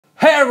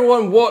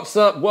everyone, what's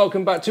up?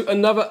 Welcome back to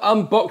another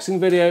unboxing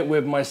video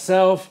with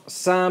myself,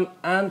 Sam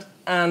and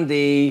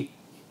Andy.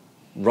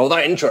 Roll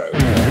that intro.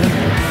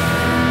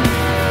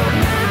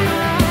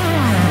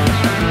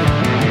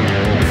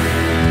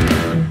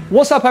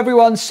 What's up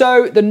everyone?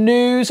 So the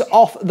news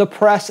off the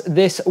press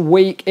this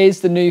week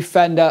is the new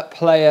Fender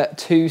Player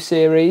II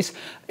series.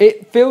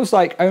 It feels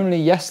like only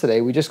yesterday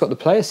we just got the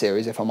Player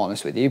series, if I'm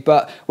honest with you,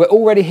 but we're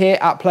already here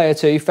at Player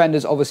II.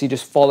 Fender's obviously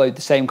just followed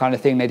the same kind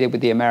of thing they did with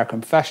the American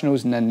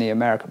Professionals and then the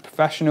American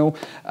Professional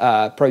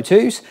Pro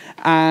 2s.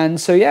 And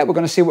so yeah, we're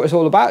gonna see what it's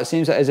all about. It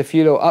seems like there's a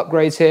few little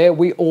upgrades here.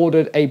 We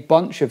ordered a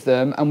bunch of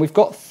them and we've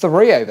got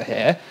 3 over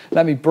here.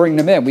 Let me bring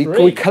them in.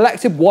 We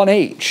collected 1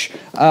 each.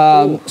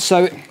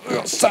 So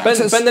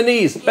bend the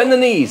knees, bend the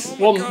knees.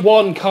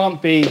 One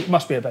can't be,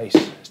 must be a bass.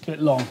 It's a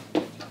bit long.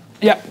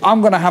 Yep, I'm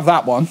going to have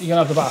that one. You're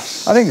going to have the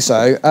bass? I think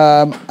so.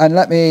 And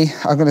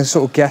I'm going to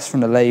sort of guess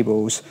from the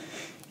labels.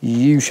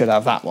 You should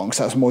have that one because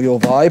that's more your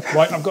vibe.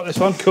 Right, I've got this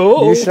one.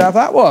 Cool. You should have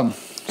that one.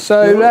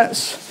 So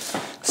let's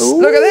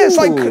look at this.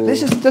 Like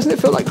doesn't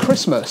it feel like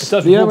Christmas? It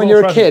does. You know when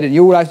you're a kid and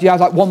you have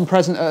like 1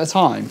 present at a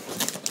time.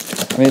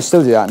 I mean,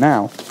 still do that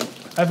now.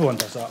 Everyone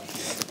does that.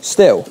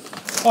 Still.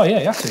 Oh yeah,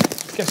 you have to.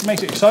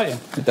 Makes it exciting.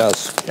 It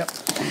does. Yep.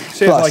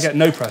 See if I get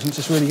no presents.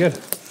 It's really good.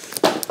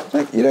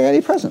 You don't get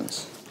any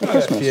presents.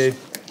 Christmas.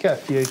 Get a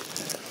few.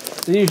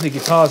 They're usually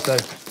guitars though.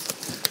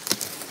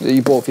 That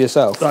you bought for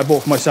yourself? That I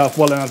bought for myself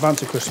well in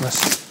advance of Christmas.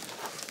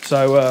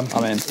 So I'm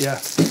in. Yeah.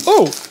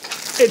 Oh,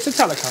 it's a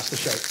Telecaster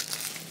shape.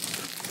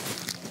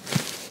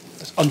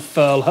 Let's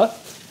unfurl her.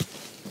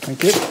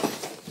 Thank you.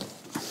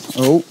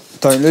 Oh,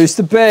 don't lose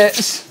the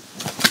bits.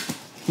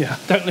 Yeah,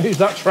 don't lose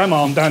that trem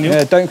arm, Daniel.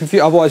 Yeah, don't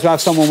confuse. Otherwise, we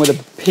have someone with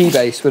a P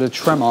bass with a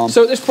trem arm.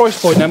 So at this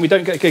price point, then we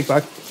don't get a gig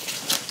bag.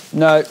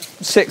 No,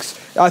 6.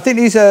 I think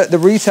these are the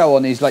retail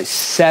on these like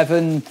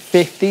 $750,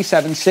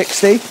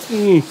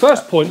 $760.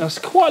 First point, that's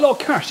quite a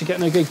lot of cash to get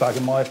no gig bag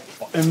in my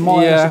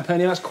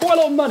opinion. That's quite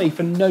a lot of money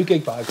for no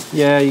gig bag.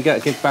 Yeah, you get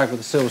a gig bag with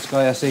the Silver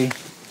Sky SE.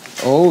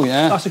 Oh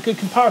yeah. That's a good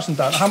comparison,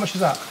 Dan. How much is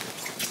that?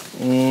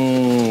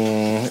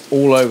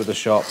 All over the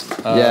shop.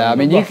 Yeah, I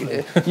mean, you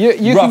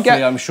can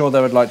get. I'm sure they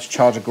would like to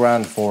charge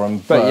 £1,000 for them,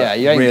 but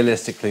yeah,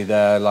 realistically,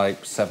 they're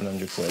like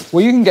 700 quid.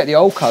 Well, you can get the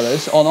old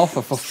colours on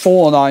offer for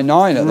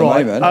 $499 at the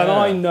moment. And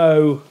I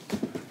know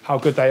how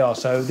good they are.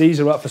 So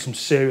these are up for some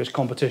serious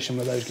competition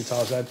with those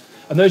guitars then.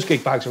 And those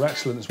gig bags are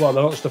excellent as well.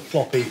 They're not just a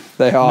floppy.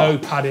 They are. No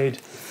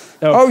padded.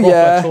 They're a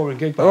proper touring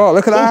gig bag. Oh,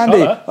 look at that,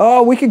 Andy. Colour.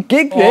 Oh, we could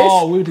gig this.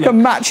 Oh, we'd a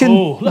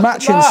matching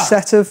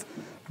set of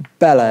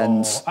bell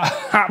ends.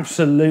 Oh,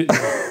 absolutely.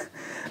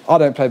 I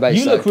don't play bass.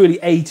 You look really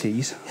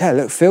 80s. Yeah,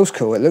 look, feels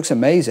cool. It looks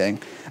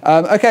amazing.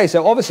 Okay,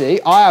 so obviously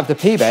I have the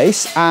P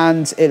bass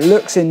and it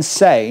looks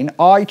insane.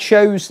 I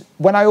chose,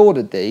 when I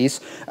ordered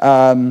these,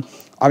 I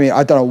mean,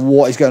 I don't know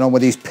what is going on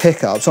with these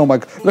pickups. Oh my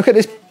God, look at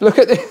this,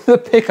 the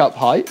pickup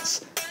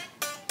heights.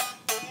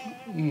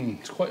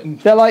 It's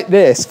quite. They're like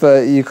this,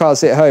 but you can't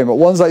see it at home. But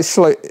one's like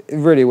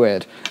really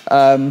weird.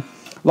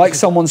 Like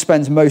someone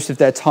spends most of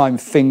their time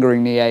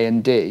fingering the A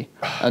and D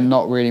and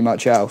not really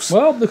much else.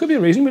 Well, there could be a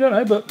reason, we don't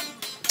know, but...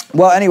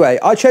 Well, anyway,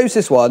 I chose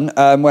this one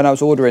when I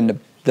was ordering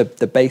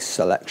the bass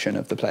selection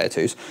of the Player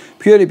 2s,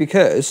 purely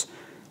because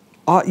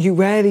you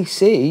rarely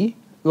see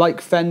like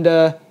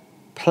Fender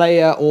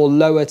Player or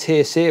lower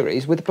tier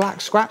series with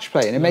black scratch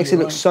plate, and it makes it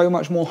look so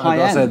much more high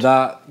end. I'd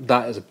say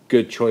that is a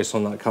good choice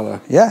on that colour.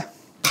 Yeah.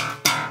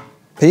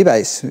 P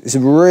bass. It's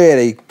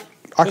really,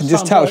 I can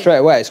just tell straight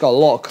away, it's got a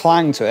lot of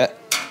clang to it.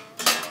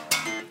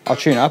 I'll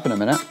tune it up in a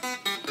minute.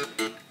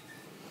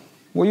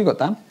 What you got,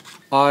 Dan?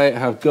 I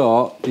have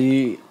got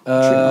the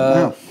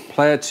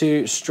Player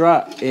II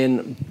Strat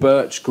in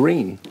birch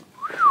green,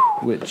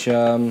 which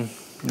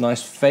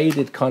nice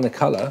faded kind of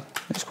colour.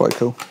 It's quite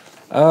cool.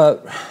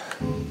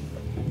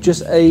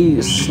 Just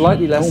a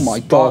slightly less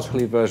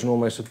sparkly version,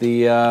 almost of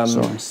the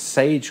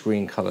sage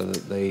green colour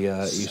that they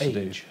used to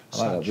do.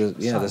 I like that.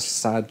 Yeah, the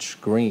sage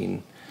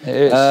green. It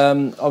is.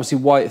 Obviously,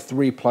 white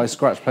 3-ply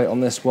scratch plate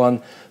on this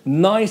one.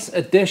 Nice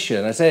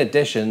addition. I say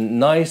addition.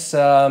 Nice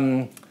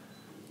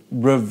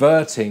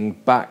reverting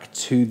back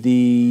to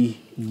the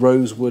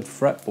rosewood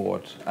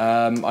fretboard.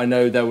 I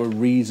know there were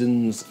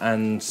reasons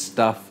and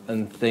stuff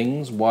and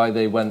things why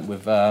they went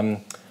with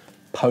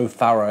Poe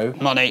Farrow.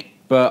 Money.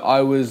 But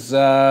I was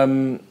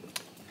never.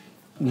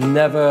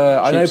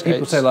 I know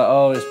people say like,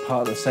 oh, it's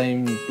part of the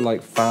same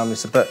like family,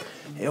 but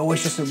it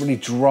always just looked really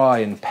dry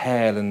and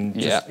pale and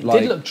just it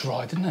did look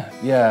dry, didn't it?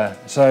 Yeah.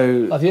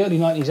 So like the early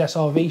 '90s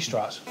SRV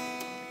Strats.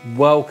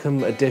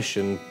 Welcome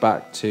addition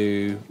back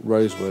to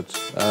rosewood.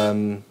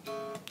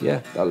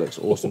 Yeah, that looks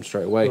awesome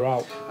straight away. We're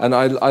out. And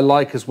I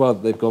like as well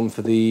that they've gone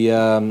for the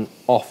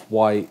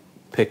off-white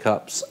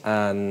pickups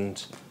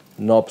and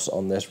knobs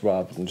on this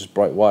rather than just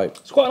bright white.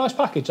 It's quite a nice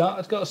package, that.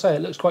 I've got to say,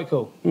 it looks quite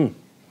cool.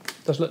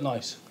 Does look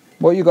nice.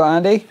 What you got,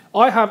 Andy?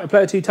 I have a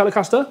Player II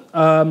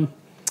Telecaster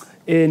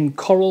in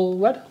coral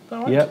red. Is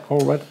that right? Yeah,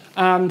 coral red.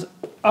 And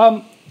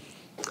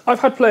I've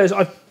had players.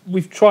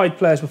 We've tried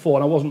players before,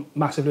 and I wasn't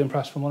massively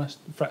impressed. If I'm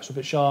honest, the frets were a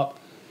bit sharp.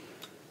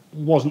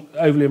 wasn't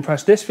overly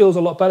impressed. This feels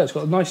a lot better. It's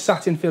got a nice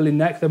satin feeling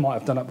neck. They might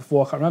have done that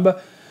before, I can't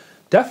remember.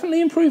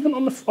 Definitely improvement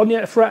on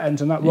the fret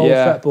ends and that roll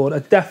fretboard, a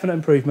definite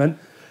improvement.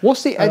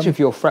 What's the edge of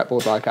your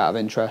fretboard like out of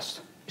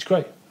interest? It's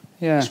great.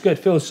 Yeah. It's good.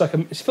 It feels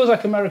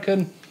like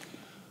American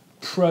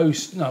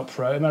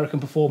American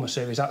Performer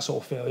Series, that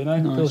sort of feel, you know?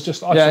 Nice. It feels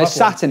just... it's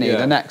satiny,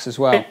 the necks as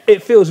well.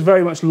 It feels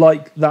very much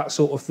like that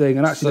sort of thing,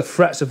 and actually the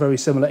frets are very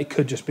similar. It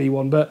could just be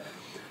one, but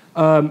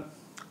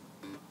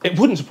it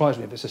wouldn't surprise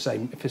me if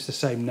it's the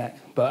same neck.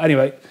 But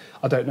anyway,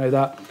 I don't know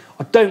that.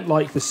 I don't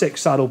like the 6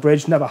 saddle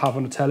bridge, never have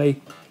on a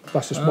telly.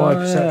 That's just my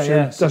perception.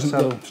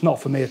 It's not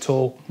for me at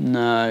all.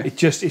 No.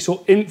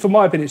 For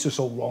my opinion, it's just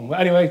all wrong. But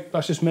anyway,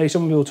 that's just me.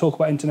 Some people talk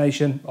about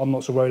intonation. I'm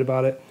not so worried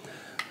about it.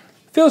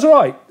 Feels all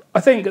right. I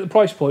think at the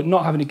price point,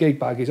 not having a gig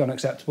bag is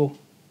unacceptable.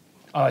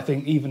 And I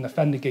think even the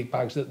Fender gig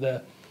bags that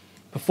the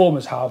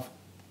performers have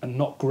are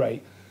not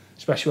great,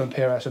 especially when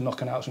PRS are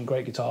knocking out some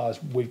great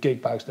guitars with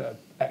gig bags that are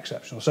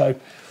exceptional. So,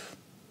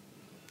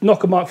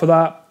 knock a mark for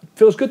that.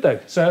 Feels good though.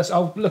 So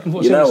I'm looking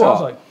forward to seeing what it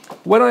sounds like.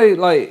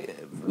 When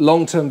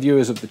long-term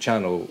viewers of the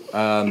channel,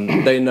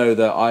 they know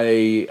that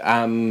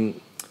I'm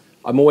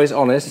always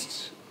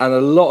honest, and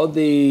a lot of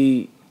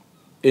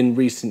in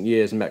recent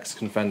years,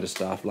 Mexican Fender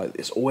stuff, like,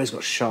 it's always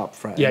got sharp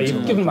frets. Yeah,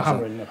 you've given them a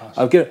hammer in the past.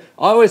 I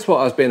always thought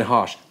I was being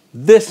harsh.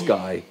 This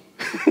guy,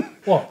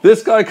 what?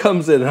 This guy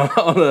comes in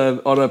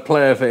on a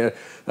player thing.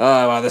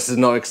 Oh, well, this is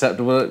not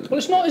acceptable. Well,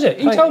 it's not, is it?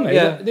 You tell me.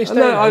 Yeah.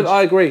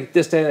 I agree.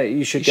 This day and age,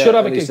 you should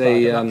have a gig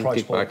bag at that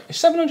price point. It's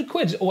 700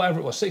 quid or whatever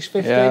it was,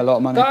 650. Yeah, a lot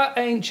of money. That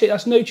ain't cheap.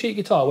 That's no cheap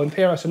guitar when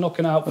PRS are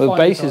knocking out. Well, the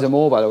basses are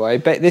more, by the way.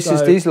 These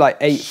are like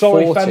 840.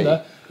 Sorry,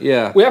 Fender.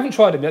 Yeah. We haven't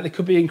tried them yet. They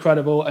could be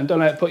incredible, and don't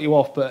let it put you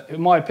off. But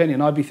in my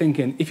opinion, I'd be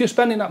thinking, if you're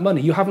spending that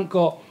money, you haven't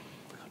got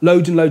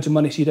loads and loads of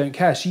money, so you don't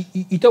care. So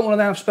you don't want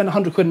to now spend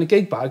 100 quid in a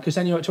gig bag, because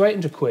then you're up to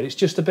 800 quid. It's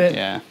just a bit...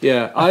 Yeah.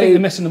 I think they're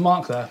missing the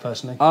mark there,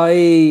 personally. I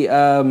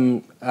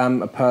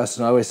am a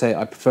person, I always say,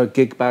 I prefer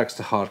gig bags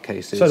to hard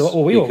cases. So do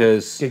we all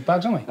gig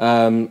bags, aren't we?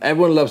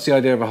 Everyone loves the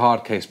idea of a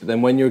hard case, but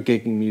then when you're a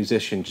gigging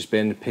musician, just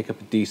being able to pick up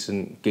a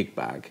decent gig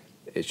bag,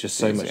 it's just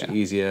so much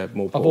easier,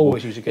 more portable. I've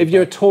always used a gig bag. If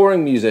you're a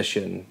touring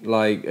musician,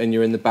 and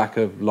you're in the back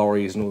of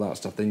lorries and all that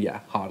stuff, then yeah,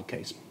 hard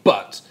case.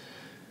 But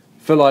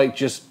for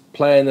just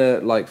playing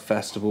at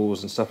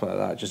festivals and stuff like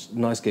that, just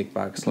nice gig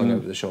bag slung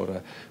over the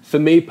shoulder. For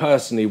me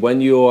personally, when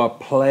you are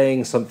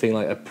playing something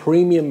like a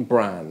premium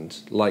brand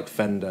like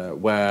Fender,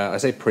 where I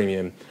say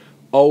premium,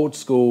 old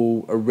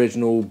school,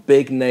 original,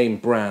 big name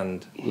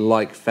brand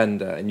like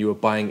Fender, and you are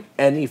buying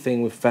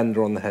anything with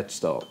Fender on the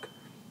headstock,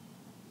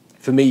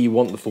 for me, you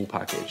want the full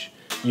package.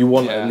 You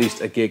want at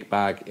least a gig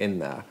bag in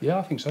there. Yeah,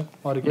 I think so.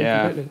 I'd agree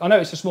completely. I know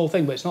it's a small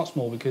thing, but it's not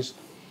small because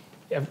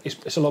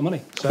it's a lot of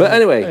money. So, but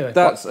anyway,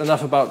 that's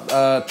enough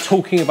about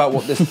talking about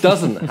what this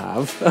doesn't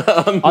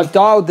have. I've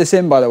dialed this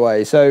in, by the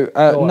way. So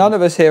none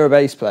of us here are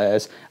bass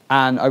players,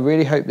 and I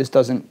really hope this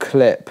doesn't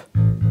clip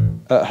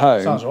at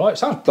home. Sounds all right.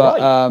 Sounds but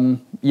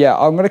yeah,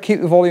 I'm going to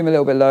keep the volume a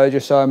little bit lower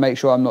just so I make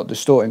sure I'm not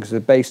distorting, because the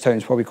bass tone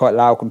is probably quite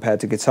loud compared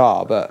to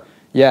guitar. But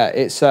yeah,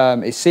 it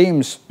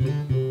seems...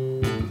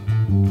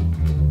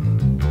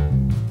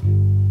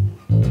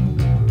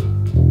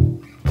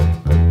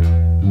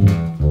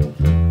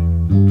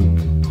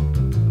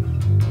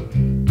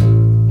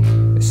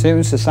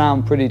 seems to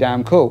sound pretty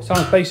damn cool.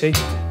 Sounds bassy.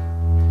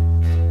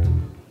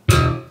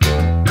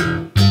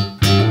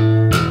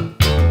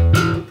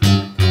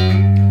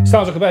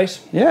 Sounds like a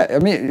bass. Yeah, I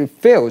mean, it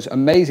feels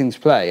amazing to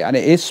play, and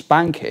it is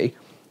spanky.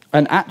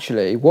 And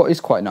actually, what is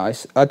quite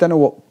nice, I don't know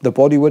what the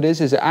bodywood is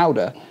it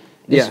outer?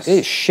 Yes.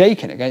 It's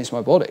shaking against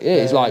my body. It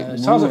is like, it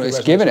sounds like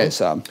it's giving it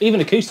some.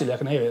 Even acoustically, I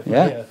can hear it.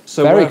 Yeah,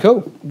 so very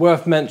cool.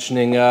 Worth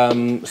mentioning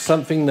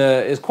something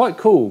that is quite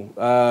cool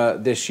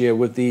this year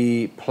with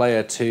the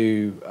Player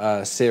II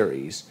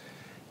series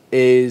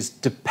is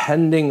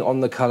depending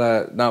on the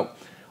colour. Now,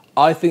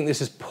 I think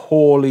this is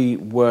poorly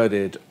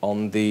worded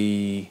on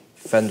the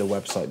Fender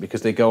website,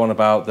 because they go on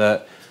about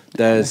that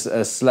there's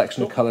a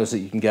selection of colours that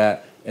you can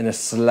get in a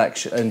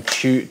selection, and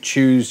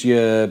choose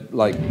your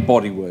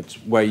bodywood,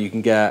 where you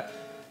can get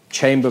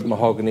chambered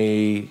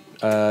mahogany,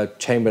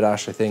 chambered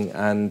ash, I think,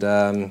 and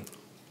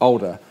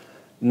alder.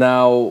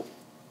 Now,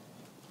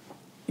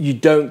 you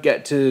don't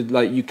get to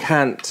you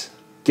can't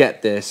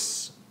get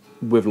this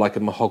with a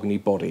mahogany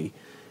body.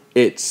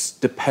 It's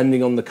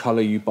depending on the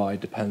colour you buy,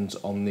 depends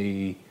on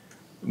the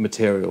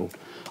material.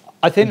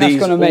 I think that's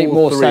going to make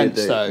more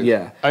sense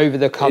though. Over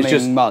the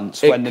coming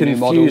months when the new models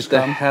come. It confused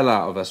the hell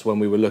out of us when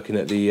we were looking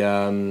at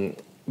the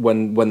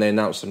when they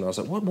announced them. I was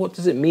like, what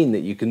does it mean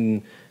that you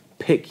can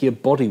pick your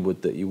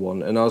bodywood that you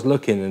want? And I was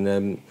looking,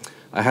 and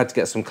I had to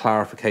get some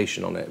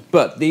clarification on it.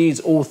 But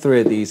all three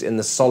of these in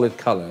the solid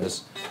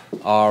colours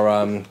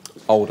are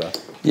older.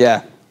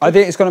 Yeah, I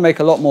think it's going to make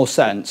a lot more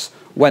sense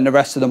when the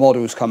rest of the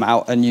models come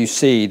out and you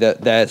see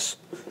that there's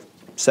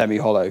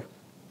semi-hollow.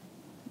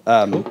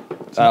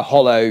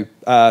 Hollow,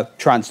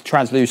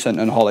 translucent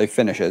and hollow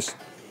finishes.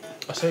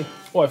 I see.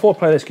 Well, before I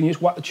play this, can you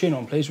just whack the tune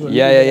on, please?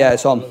 Yeah,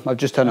 it's on. I've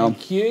just turned it on.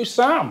 Thank you,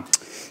 Sam.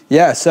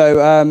 Yeah,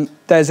 so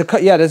there's a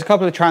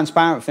couple of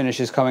transparent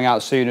finishes coming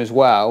out soon as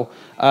well.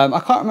 I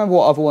can't remember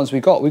what other ones we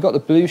got. We got the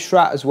blue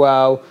Strat as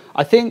well.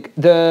 I think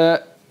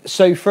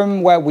so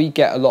from where we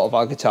get a lot of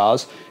our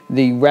guitars,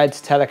 the red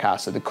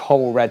Telecaster, the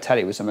coral red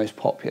Tele was the most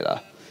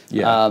popular.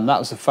 Yeah. That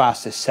was the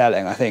fastest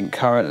selling, I think,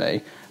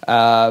 currently.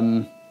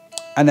 And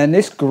then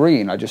this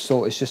green, I just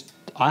thought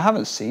I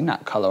haven't seen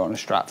that colour on a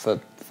Strat for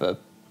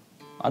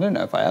I don't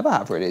know if I ever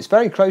have really. It's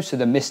very close to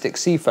the Mystic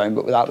Seafoam,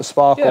 but without the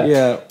sparkle.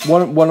 Yeah,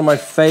 one of my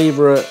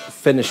favourite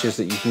finishes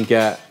that you can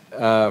get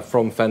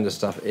from Fender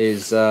stuff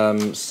is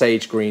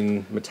sage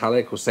green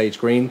metallic or sage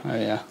green. Oh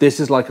yeah.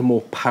 This is like a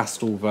more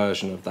pastel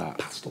version of that.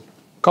 Pastel.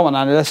 Come on,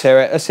 Andy, let's hear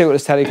it. Let's see what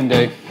this Tele can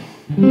do.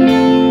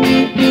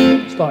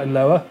 Starting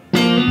lower.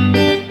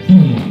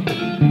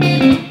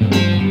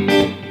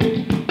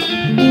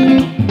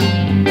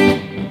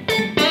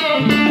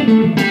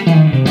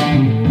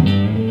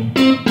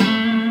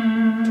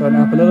 Turn it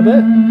up a little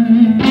bit.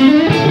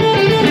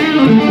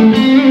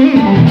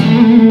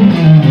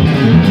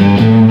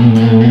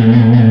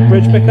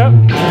 Bridge pickup.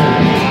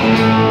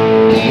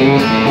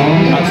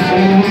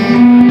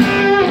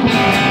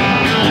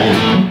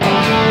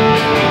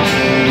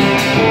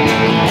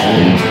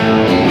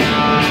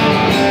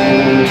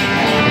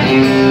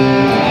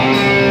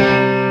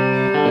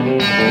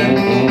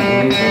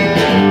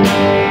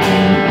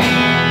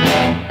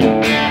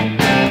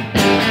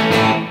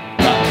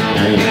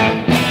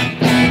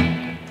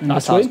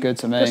 That sounds good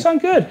to me. That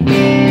sounds good.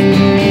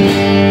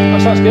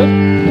 That sounds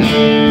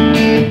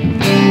good.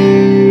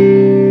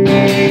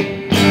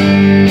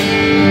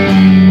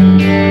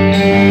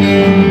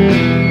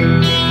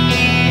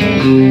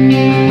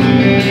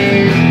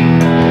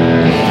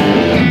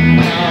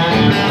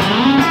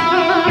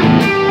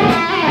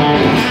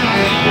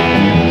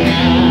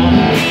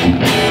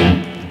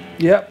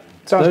 Yep,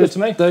 sounds good to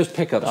me. Those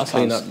pickups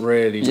clean up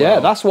really well. Yeah,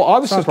 that's what I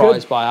was Sounds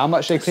surprised good. by, how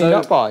much they cleaned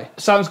up by.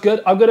 Sounds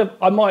good.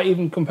 I might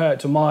even compare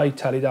it to my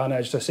Tele down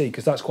Edge to see,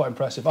 because that's quite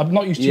impressive. I'm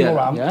not used to your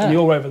amp, and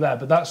you're over there,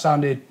 but that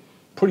sounded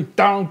pretty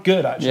darn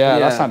good actually. Yeah,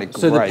 that sounded great.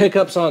 So the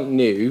pickups aren't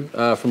new,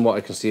 from what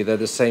I can see. They're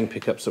the same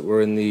pickups that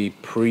were in the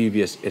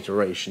previous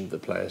iteration of the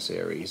Player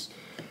series.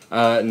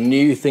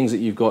 New things that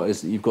you've got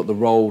is that you've got the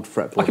rolled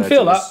fretboard I can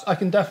feel that. I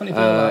can definitely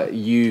feel that.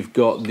 You've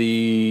got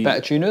the Better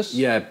tuners?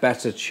 Yeah,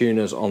 better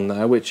tuners on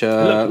there, which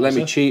let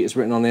me cheat, it's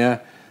written on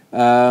there.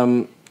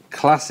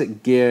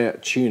 Classic gear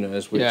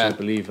tuners, which I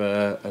believe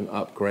are an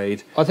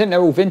upgrade. I think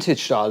they're all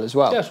vintage style as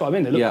well. Yeah, that's what I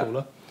mean. They look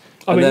cooler.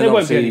 I mean, they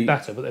won't be any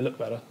better, but they look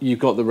better. You've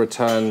got the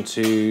return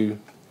to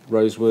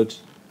rosewood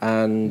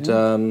and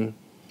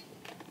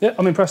yeah,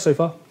 I'm impressed so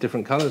far.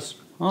 different colours.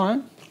 All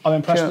right. I'm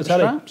impressed with the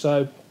Tele. Strat?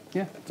 So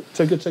yeah,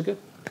 so good, so good.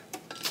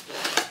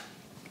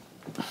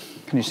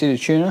 Can you see the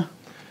tuner?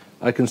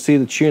 I can see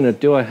the tuner.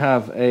 Do I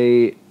have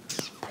a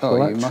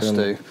Oh, you must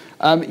do.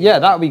 Yeah,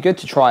 that would be good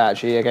to try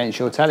actually against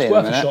your Tele in a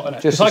Worth minute. a shot,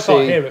 innit? Just Because to I can't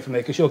see- hear it from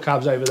here because your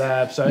cab's over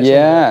there. So it's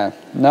Yeah,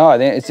 no, I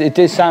think it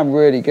did sound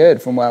really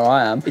good from where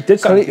I am. It did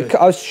sound good.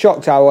 I was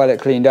shocked how well it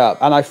cleaned up,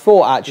 and I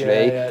thought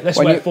actually, yeah. That's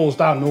when where you- it falls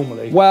down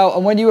normally. well,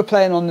 and when you were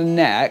playing on the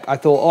neck, I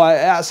thought, oh,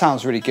 that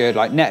sounds really good.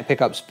 Like neck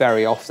pickups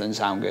very often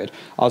sound good.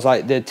 I was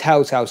like, the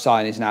telltale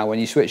sign is now when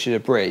you switch to the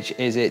bridge,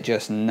 is it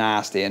just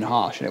nasty and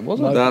harsh? And it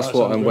wasn't. No, That's that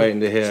what sounds I'm good. waiting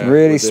to hear. It's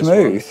really with this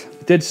smooth. one.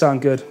 It did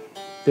sound good.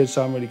 It did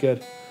sound really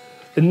good.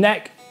 The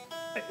neck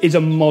is a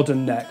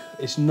modern neck.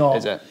 It's not.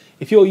 Is it?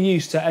 If you're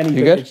used to any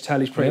You vintage good?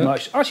 Tele's pretty Yeah.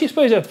 much. Actually, I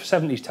suppose a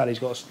 70s Tele's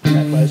got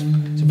neck flares.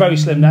 It's a very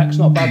slim neck. It's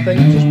not a bad thing.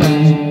 It's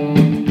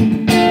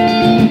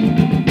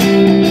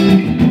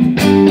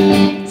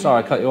just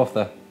Sorry, I cut you off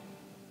there.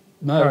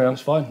 no, Carry on.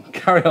 it's fine.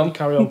 Carry on.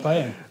 Carry on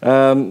playing.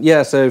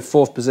 Yeah, so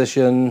fourth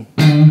position.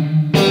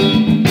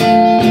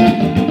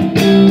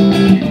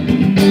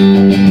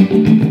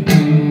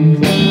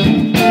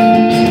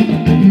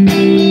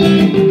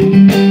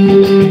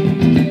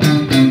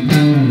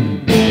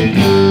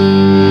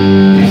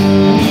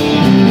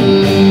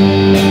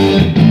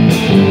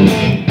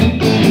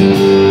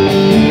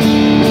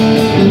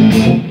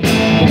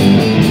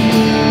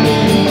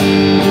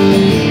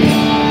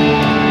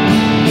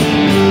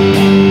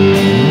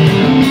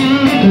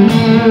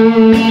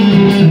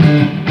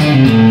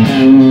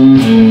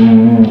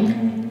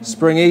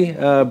 Springy,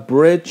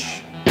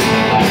 bridge.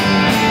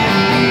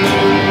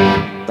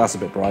 That's a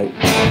bit bright.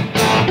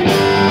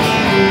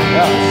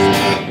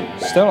 Yeah,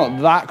 still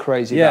not that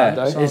crazy bad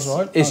though. Sounds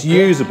right. It's Sounds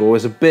good. usable.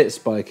 It's a bit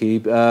spiky.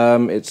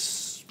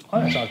 It's Oh,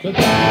 that sounds good.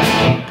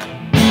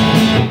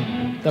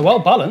 They're well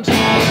balanced.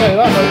 I'll say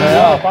that. They're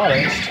well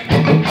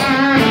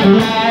balanced.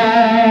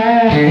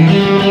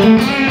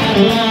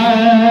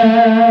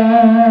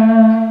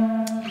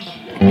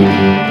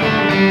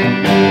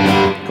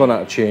 gone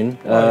out of tune. yeah,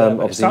 but it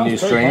Obviously sounds new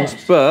very strings,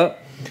 nice. but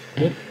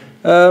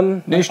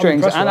New strings,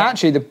 impressed and with that.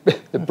 actually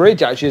the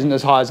bridge actually isn't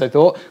as high as I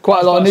thought.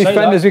 Quite a lot of about new to say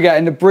Fenders that. we get,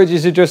 and the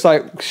bridges are just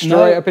like straight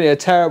No. up in a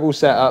terrible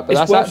setup, but It's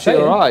that's worth actually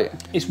saying. all right.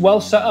 It's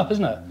well set up,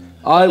 isn't it?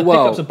 the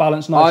pickups are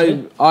balanced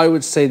nicely. I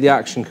would say the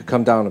action could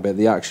come down a bit.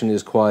 The action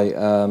is quite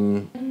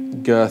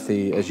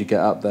girthy as you get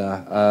up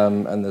there,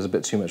 and there's a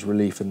bit too much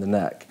relief in the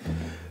neck.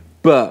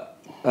 But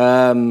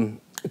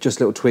Just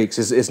little tweaks.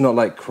 It's not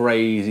like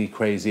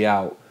crazy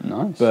out.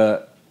 Nice.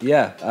 But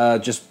yeah,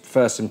 just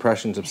first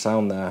impressions of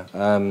sound there.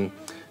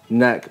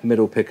 Neck,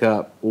 middle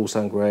pickup, all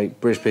sound great.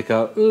 Bridge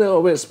pickup, a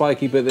little bit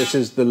spiky, but this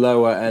is the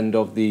lower end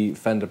of the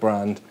Fender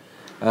brand.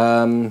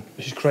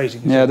 Which is crazy.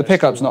 Yeah, the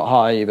pickup's not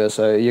high either,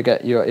 so you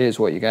get here's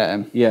what you're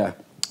getting. Yeah.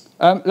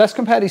 Let's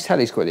compare these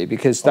tellies quickly,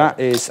 because that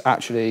is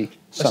actually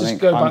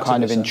something I'm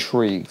kind of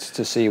intrigued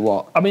to see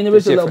what. I mean, there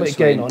is a little bit of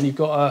gain on. You've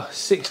got a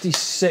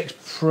 66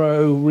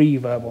 Pro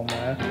reverb on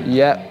there.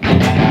 Yep.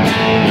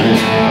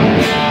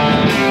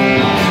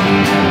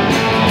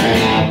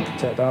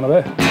 Take it down a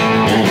bit.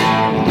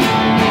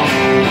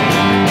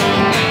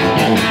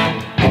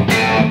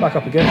 Back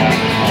up again.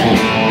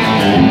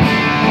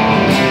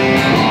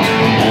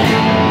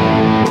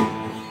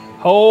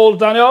 Hold,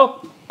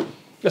 Daniel.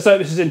 Let's hope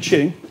this is in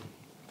tune.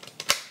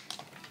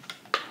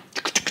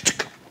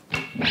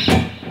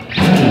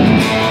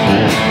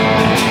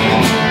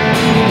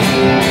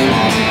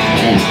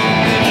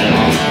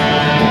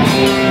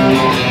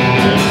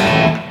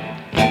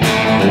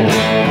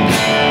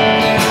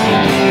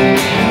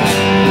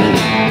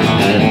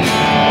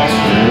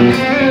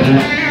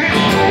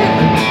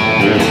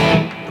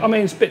 I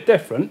mean, it's a bit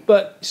different,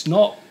 but it's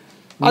not.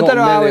 I don't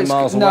know how it's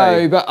miles away.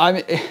 no, but I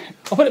mean,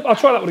 I'll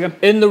try that one again.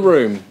 In the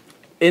room,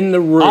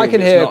 I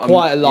can hear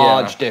quite a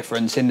large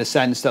difference in the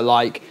sense that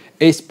like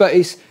it's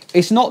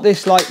not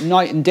this like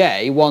night and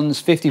day.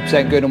 One's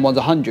 50% good and one's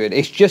 100.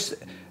 It's just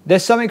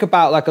there's something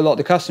about like a lot of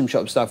the custom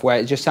shop stuff where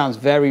it just sounds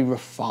very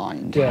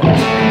refined. Yeah.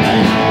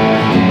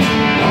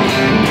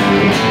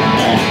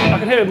 I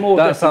can hear it more.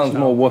 That sounds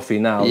more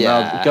woofy now.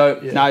 Yeah.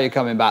 Now you're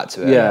coming back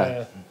to it.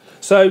 Yeah.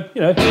 So,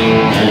 you know.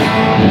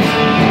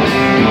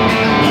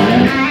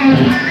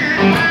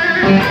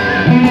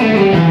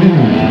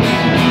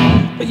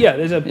 But yeah,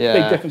 there's a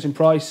big difference in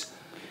price.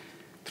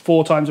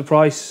 4 times the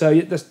price,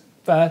 so that's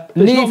fair.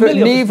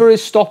 Neither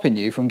is stopping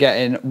you from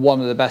getting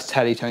one of the best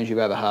telly tones you've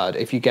ever heard.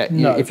 If you get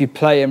if you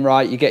play them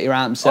right, you get your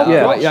amp set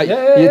up right.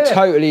 You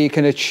totally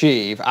can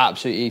achieve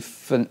absolutely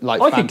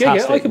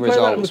fantastic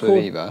results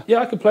with either. Yeah,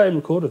 I could play and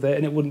record with it,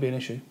 and it wouldn't be an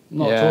issue.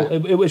 Not at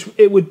all.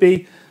 It would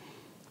be.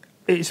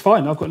 It's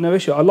fine. I've got no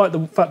issue. I like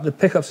the fact that the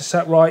pickups are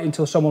set right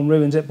until someone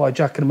ruins it by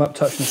jacking them up,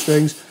 touching the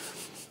strings.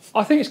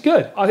 I think it's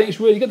good. I think it's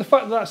really good. The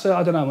fact that that's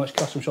I don't know how much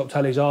custom shop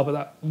tellies are, but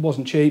that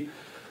wasn't cheap.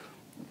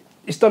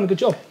 It's done a good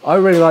job. I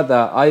really like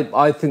that.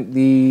 I think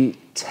the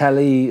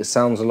telly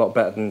sounds a lot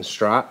better than the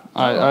Strat.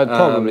 I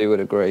probably would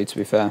agree, to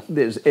be fair.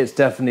 It's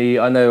definitely,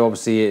 I know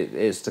obviously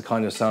it's the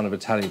kind of sound of a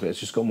telly, but it's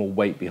just got more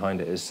weight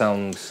behind it. It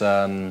sounds...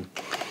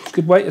 It's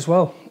good weight as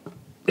well.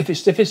 If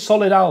it's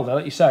solid alder,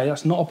 like you say,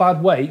 that's not a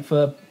bad weight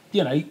for,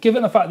 you know,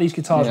 given the fact these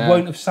guitars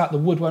won't have sat, the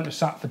wood won't have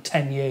sat for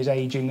 10 years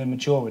aging and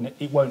maturing,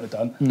 it won't have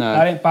done. No.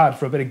 That ain't bad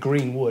for a bit of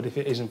green wood if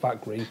it is in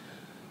fact green.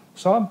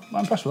 So I'm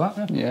impressed with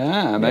that.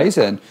 Yeah,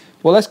 amazing. Yeah.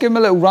 Well, let's give them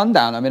a little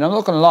rundown. I mean, I'm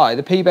not going to lie,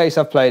 the P-Bass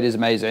I've played is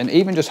amazing.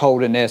 Even just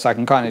holding this, I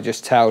can kind of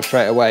just tell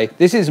straight away.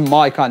 This is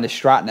my kind of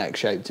Strat neck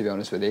shape, to be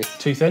honest with you.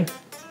 Too thin?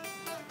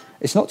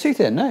 It's not too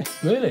thin, no.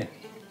 Really?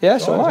 Yeah,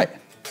 it's all right.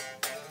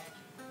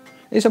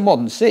 It's a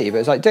modern C, but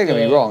it's like, don't get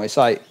me wrong, it's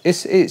like,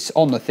 it's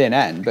on the thin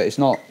end, but it's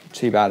not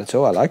too bad at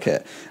all. I like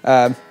it.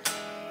 But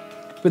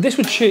this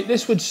would suit.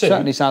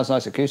 Certainly sounds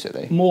nice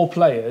acoustically. More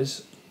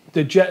players.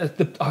 I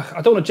don't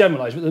want to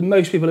generalise, but the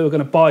most people who are going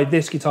to buy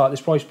this guitar at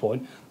this price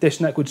point, this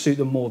neck would suit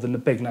them more than the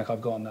big neck I've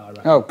got on now, I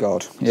reckon. Oh,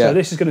 God, yeah. So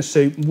this is going to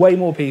suit way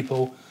more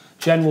people,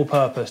 general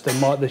purpose, than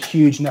the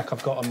huge neck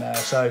I've got on there.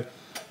 So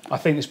I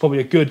think it's probably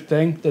a good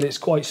thing that it's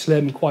quite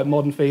slim and quite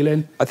modern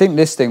feeling. I think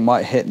this thing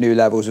might hit new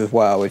levels as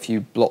well if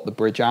you block the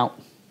bridge out.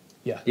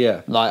 Yeah.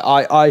 Yeah. Like,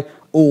 I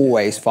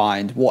always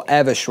find,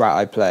 whatever Strat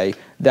I play,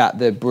 that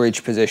the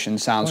bridge position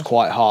sounds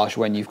quite harsh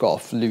when you've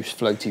got a loose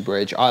floaty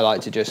bridge. I like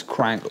to just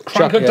crank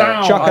it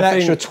down. Chuck an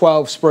extra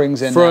 12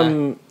 springs in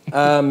there.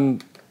 From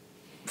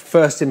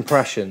first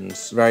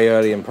impressions, very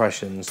early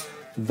impressions,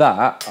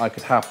 that I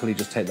could happily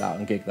just take that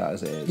and gig that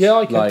as it is. Yeah,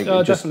 I could, like,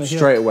 just definitely.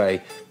 Straight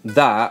away.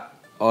 That,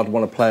 I'd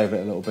want to play with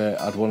it a little bit.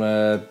 I'd want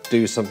to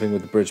do something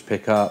with the bridge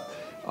pickup.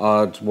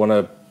 I'd want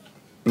to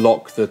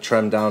block the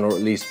trem down, or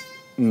at least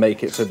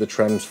make it so the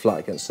trem's flat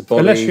against the body.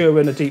 Unless you're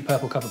in a Deep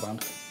Purple cover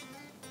band.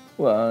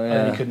 Well, yeah. And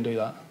then you couldn't do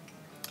that.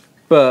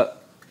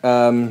 But,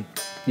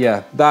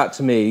 yeah, that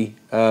to me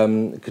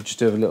could just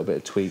do a little bit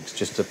of tweaks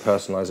just to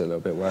personalise it a little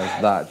bit,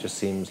 whereas that just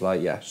seems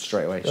like,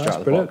 straight away, straight out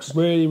of the box.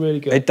 Really, really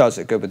good. It does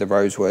it good with the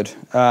rosewood.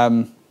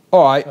 All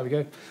right. There we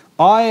go.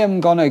 I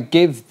am going to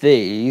give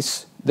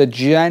these, the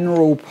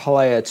General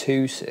Player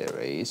II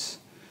series,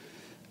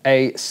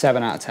 a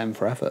 7 out of 10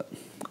 for effort.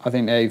 I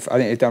think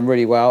they've done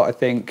really well. I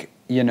think,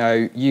 you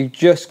know, you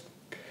just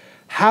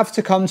have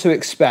to come to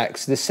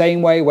expect the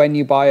same way when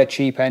you buy a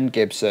cheap end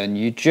Gibson.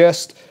 You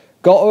just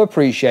got to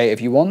appreciate,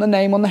 if you want the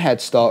name on the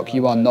headstock,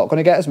 you are not going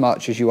to get as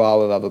much as you are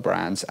with other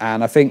brands.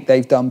 And I think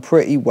they've done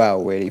pretty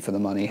well, really, for the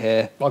money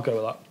here. I'll go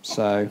with that.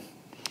 So,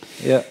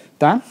 yeah.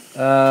 Dan?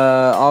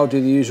 I'll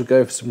do the usual,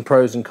 go for some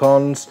pros and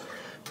cons.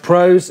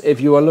 Pros,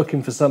 if you are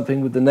looking for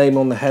something with the name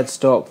on the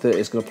headstock that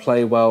is going to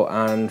play well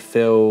and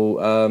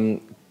feel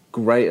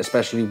great,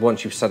 especially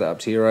once you've set it up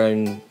to your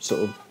own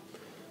sort of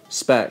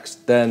specs,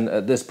 then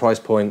at this price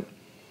point,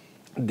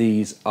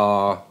 these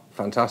are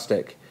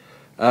fantastic.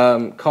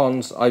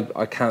 Cons,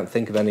 I can't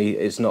think of any.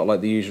 It's not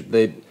like the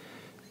usual.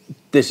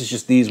 This is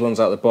just these ones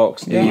out of the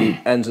box. The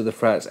ends of the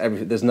frets,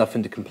 everything. There's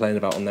nothing to complain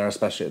about on there,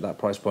 especially at that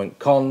price point.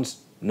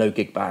 Cons, no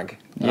gig bag.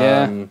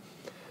 Yeah.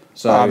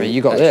 So I mean,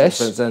 you got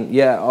this.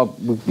 Yeah,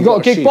 You got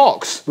a gig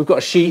box. We've got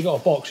a sheath. You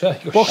got a box,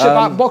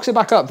 yeah. Box it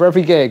back up for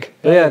every gig.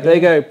 Yeah, there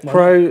you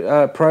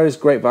go. Pros,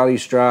 great value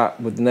strap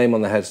with the name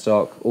on the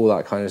headstock, all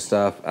that kind of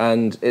stuff,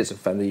 and it's a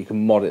Fender. You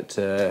can mod it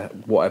to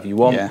whatever you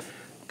want. Yeah.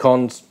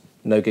 Cons,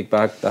 no gig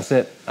bag. That's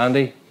it.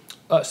 Andy.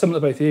 Similar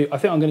to both of you, I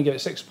think I'm going to give it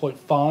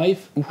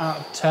 6.5 out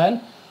of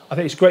 10. I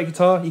think it's a great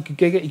guitar. You can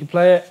gig it, you can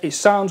play it. It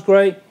sounds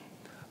great.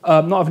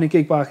 Not having a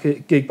gig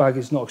bag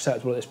is not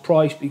acceptable at this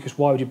price, because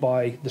why would you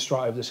buy the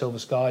Strat over the Silver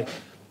Sky?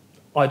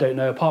 I don't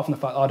know. Apart from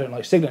the fact that I don't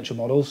like signature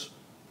models,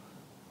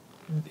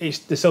 the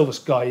Silver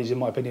Sky is, in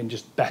my opinion,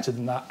 just better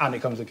than that, and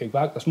it comes with a gig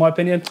bag. That's my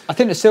opinion. I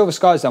think the Silver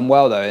Sky's done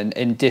well though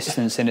in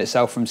distancing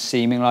itself from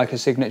seeming like a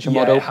signature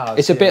model. It has,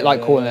 it's a bit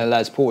like calling a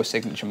Les Paul a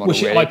signature model.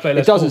 Which really. I play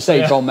Les It doesn't Paul,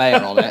 say John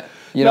Mayer on it.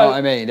 You know what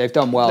I mean? They've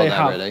done well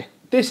there, really.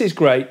 This is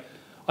great.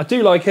 I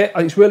do like it. I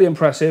think it's really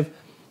impressive.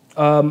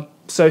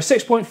 So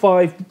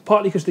 6.5,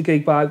 partly because of the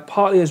gig bag,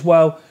 partly as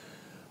well,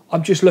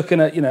 I'm just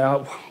looking at,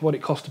 what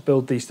it costs to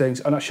build these things,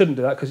 and I shouldn't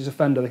do that because it's a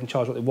Fender, they can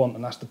charge what they want,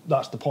 and that's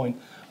the point.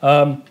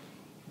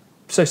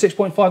 So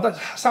 6.5,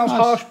 that sounds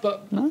harsh,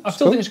 but I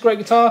still think it's a great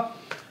guitar,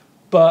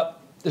 but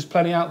there's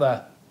plenty out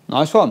there.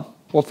 Nice one.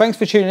 Well, thanks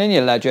for tuning in, you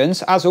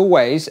legends. As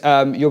always,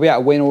 you'll be able to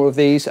win all of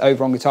these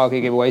over on Guitar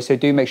Gear Giveaway, so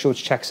do make sure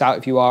to check us out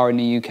if you are in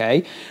the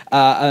UK.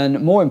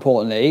 And more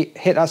importantly,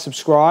 hit that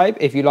subscribe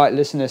if you like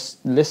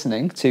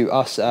listening to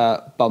us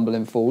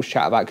bumbling fools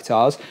chat about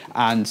guitars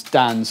and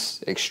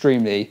Dan's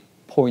extremely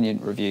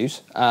poignant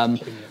reviews.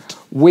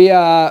 We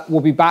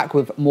will be back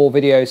with more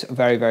videos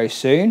very, very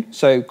soon.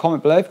 So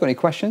comment below if you've got any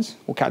questions.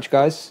 We'll catch you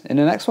guys in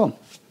the next one.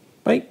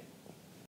 Bye.